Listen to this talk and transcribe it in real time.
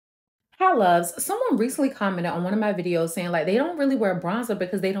Hi, loves. Someone recently commented on one of my videos saying like they don't really wear bronzer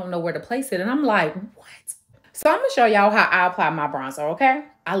because they don't know where to place it. And I'm like, what? So I'm gonna show y'all how I apply my bronzer, okay?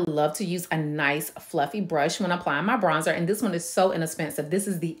 I love to use a nice fluffy brush when applying my bronzer. And this one is so inexpensive. This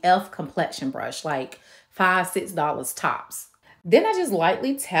is the e.l.f. complexion brush, like $5, $6 tops. Then I just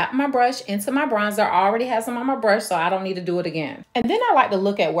lightly tap my brush into my bronzer. I already have some on my brush, so I don't need to do it again. And then I like to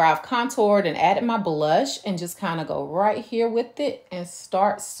look at where I've contoured and added my blush and just kind of go right here with it and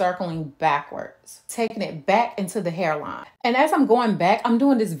start circling backwards, taking it back into the hairline. And as I'm going back, I'm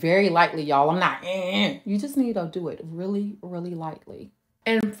doing this very lightly, y'all. I'm not, You just need to do it really, really lightly.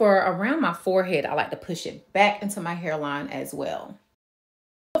 And for around my forehead, I like to push it back into my hairline as well.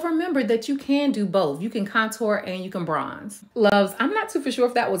 But remember that you can do both. You can contour and you can bronze. Loves, I'm not too for sure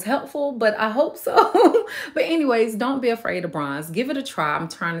if that was helpful, but I hope so. But anyways, don't be afraid of bronze. Give it a try. I'm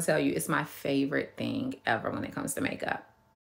trying to tell you, it's my favorite thing ever when it comes to makeup.